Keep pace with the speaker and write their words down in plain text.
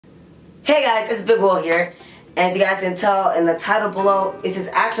Hey guys, it's BigWill here. As you guys can tell in the title below, this is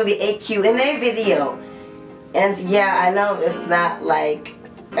actually a Q&A video. And yeah, I know it's not like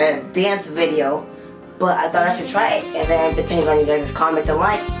a dance video, but I thought I should try it. And then depending on you guys' comments and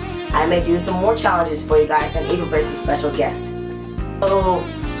likes, I may do some more challenges for you guys and even bring some special guests. So,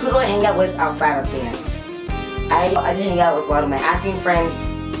 who do I hang out with outside of dance? I just hang out with a lot of my acting friends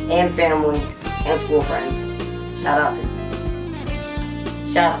and family and school friends. Shout out to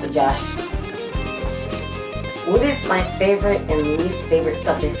Josh. What is my favorite and least favorite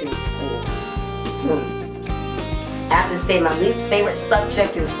subject in school? I have to say my least favorite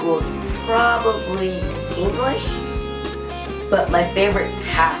subject in school is probably English, but my favorite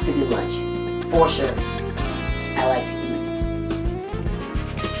has to be lunch, for sure. I like to eat.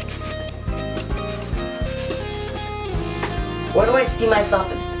 Where do I see myself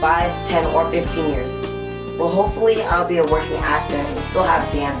in 5, 10, or 15 years? Well, hopefully I'll be a working actor and still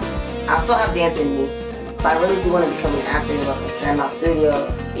have dance. I'll still have dance in me, but I really do want to become an actor in local Paramount Studios,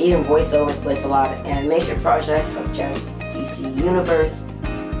 or even voiceovers with a lot of animation projects such as DC Universe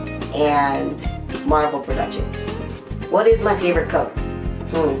and Marvel Productions. What is my favorite color?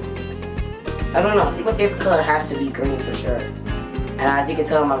 I don't know. I think my favorite color has to be green for sure. And as you can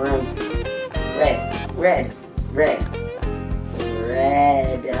tell in my room, red.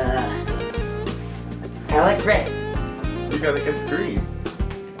 I like red. You got against green.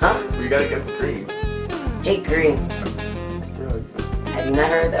 Huh? You got against green. Hate green. Really? Have you not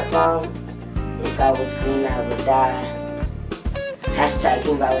heard that song? If I was green, I would die. Hashtag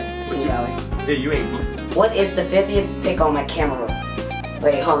Team Valor. Team Valor. Yeah, you ain't. What is the 50th pick on my camera roll?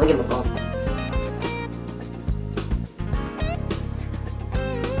 Wait, hold on, let me get my phone.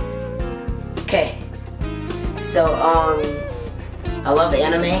 Okay. So, I love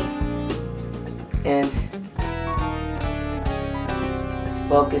anime. And let's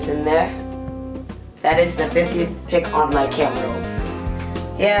focus in there. That is the 50th pick on my camera roll.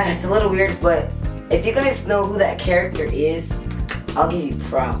 Yeah, it's a little weird, but if you guys know who that character is, I'll give you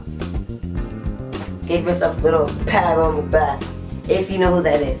props. Give yourself a little pat on the back if you know who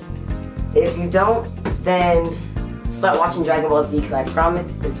that is. If you don't, then start watching Dragon Ball Z, because I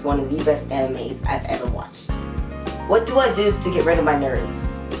promise it's one of the best animes I've ever watched. What do I do to get rid of my nerves?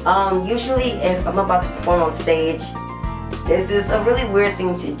 Usually if I'm about to perform on stage, this is a really weird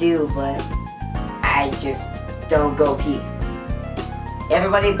thing to do, but I just don't go pee.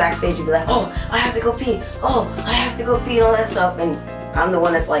 Everybody backstage would be like, oh, I have to go pee. Oh, I have to go pee and all that stuff. And I'm the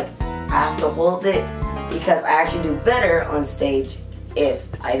one that's like, I have to hold it because I actually do better on stage if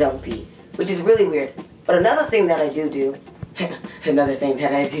I don't pee, which is really weird. But another thing that I do, another thing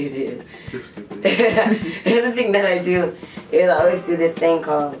that I do is I always do this thing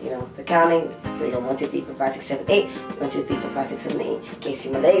called, the counting. So you go 1, 2, 3, 4, 5, 6, 7, 8. 1, 2, 3, 4, 5, 6, 7, 8. Can't see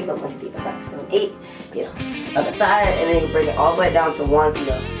my legs, but 1, 2, 3, 4, 5, 6, 7, 8. Other side, and then you bring it all the way down to 1. So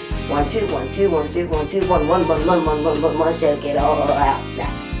 1, 2, 1, 2, 1, 2, 1, 2, 1, 1, 1, 1, 1, 1, 1, shake it all out.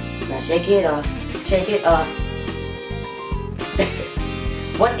 Now shake it off, shake it off.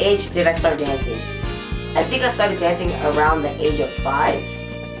 What age did I start dancing? I think I started dancing around the age of 5.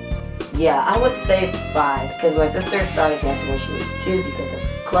 Yeah, I would say 5, because my sister started dancing when she was 2 because of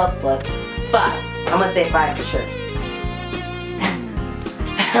club, but 5. I'm gonna say 5 for sure.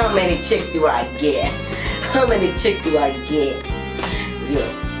 How many chicks do I get? How many chicks do I get? 0.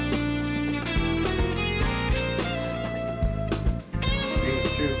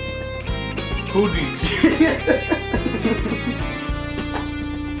 It's true. Who do you?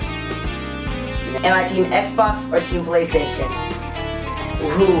 Am I team Xbox or team PlayStation?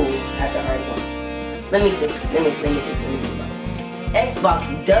 Ooh, that's a hard one. Let me think.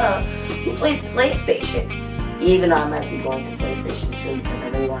 Xbox, duh. Who plays PlayStation? Even though I might be going to PlayStation soon because I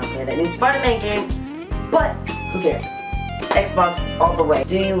really want to play that new Spider-Man game. But who cares? Xbox all the way.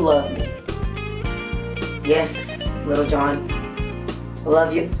 Do you love me? Yes, Little John.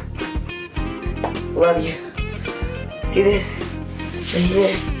 Love you. Love you. See this? Right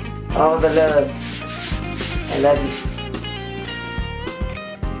here. All the love. I love you.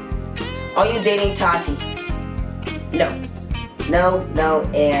 Are you dating Tati? No. No, no,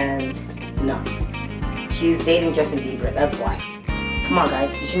 and no. She's dating Justin Bieber, that's why. Come on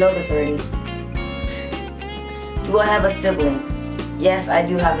guys, did you know this already? Do I have a sibling? Yes, I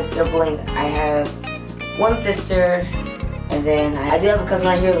do have a sibling. I have one sister, and then I do have a cousin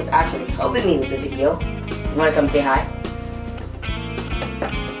out here who's actually helping me with the video. You wanna come say hi?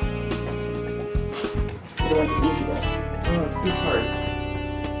 You don't want the easy way. Oh, it's too hard.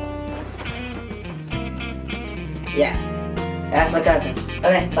 Yeah, that's my cousin.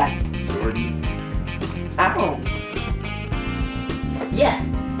 Okay, bye. Jordy. Ow. Yeah,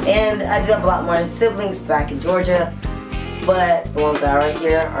 And I do have a lot more siblings back in Georgia, but the ones that are right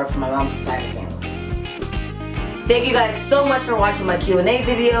here are from my mom's side of the family. Thank you guys so much for watching my Q&A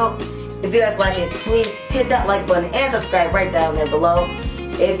video. If you guys like it, please hit that like button and subscribe right down there below.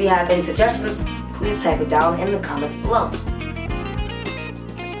 If you have any suggestions, please type it down in the comments below.